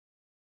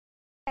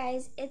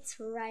Guys, it's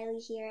Riley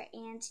here,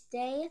 and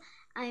today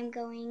I'm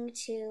going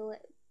to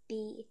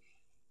be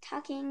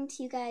talking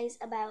to you guys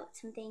about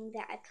something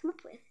that I've come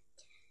up with.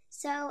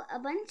 So a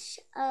bunch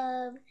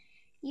of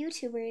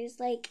YouTubers,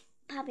 like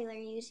popular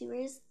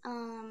YouTubers,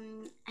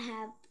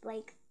 have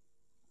like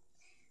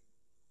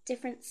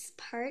different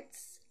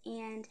parts,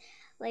 and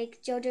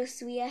like JoJo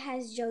Suya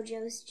has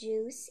JoJo's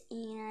Juice,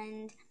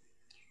 and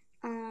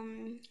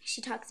she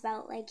talks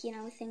about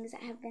things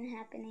that have been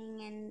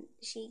happening, and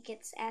she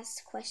gets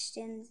asked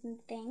questions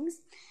and things.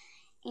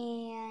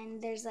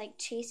 And there's like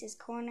Chase's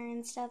Corner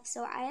and stuff.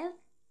 So I have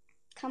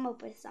come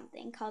up with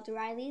something called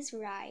Riley's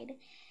Ride,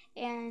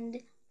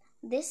 and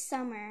this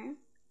summer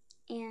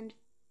is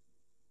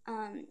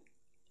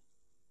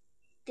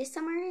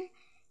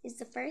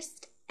the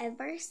first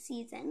ever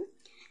season.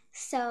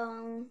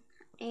 So,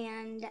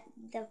 and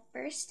the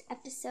first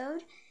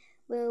episode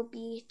will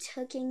be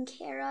taken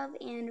care of,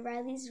 and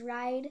Riley's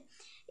Ride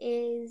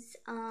is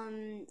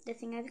the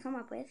thing I've come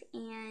up with,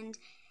 and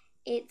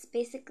it's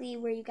basically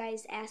where you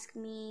guys ask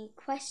me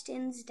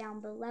questions down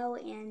below,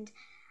 and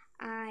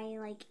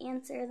I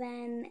answer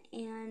them,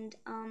 and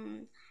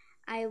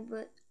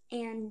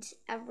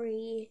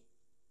every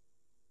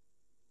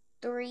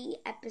 3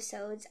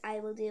 episodes I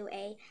will do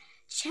a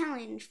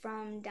challenge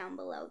from down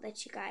below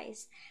that you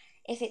guys,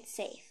 if it's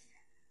safe.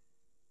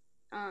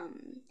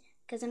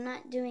 Because I'm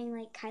not doing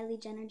like Kylie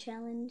Jenner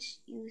challenge.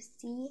 You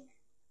see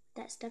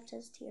that stuff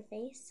does to your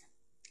face.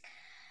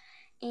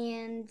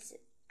 And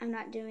I'm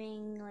not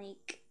doing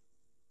like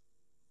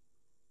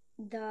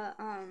the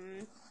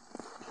I'm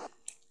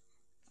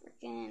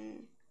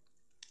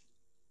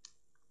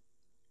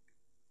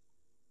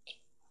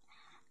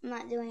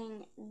not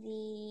doing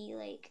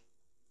the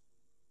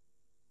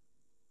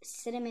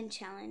cinnamon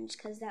challenge,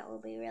 because that will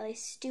be really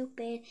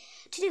stupid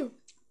to do.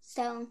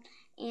 So,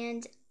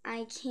 and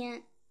I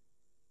can't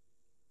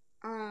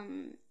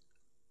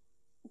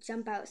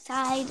jump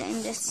outside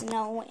in the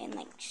snow in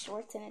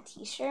shorts and a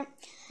t-shirt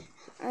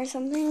or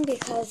something,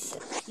 because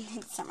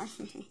it's summer.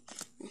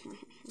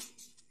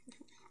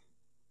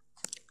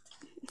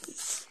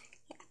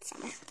 Yeah, it's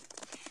summer.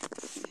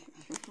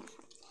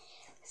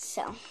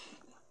 So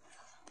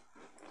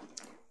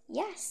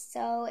yes,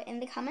 so in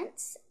the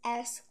comments,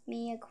 ask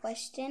me a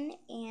question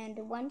and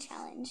 1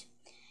 challenge,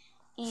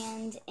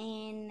 and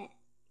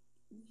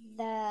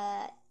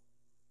there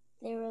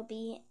will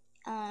be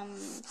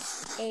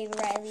a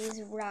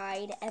Riley's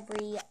Ride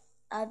every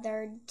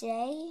other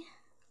day.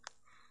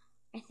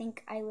 I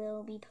think I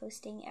will be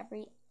posting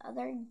every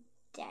other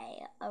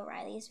day a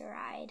Riley's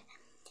Ride.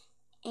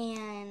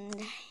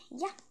 And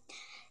yeah.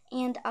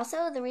 And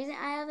also, the reason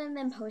I haven't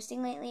been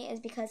posting lately is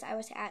because I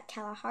was at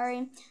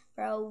Kalahari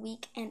for a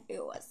week, and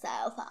it was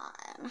so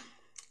fun.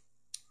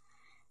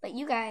 But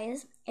you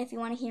guys, if you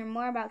want to hear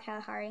more about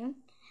Kalahari,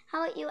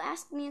 how about you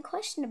ask me a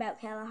question about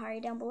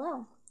Kalahari down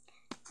below?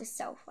 It was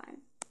so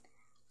fun.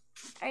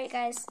 Alright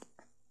guys,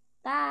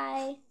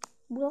 bye.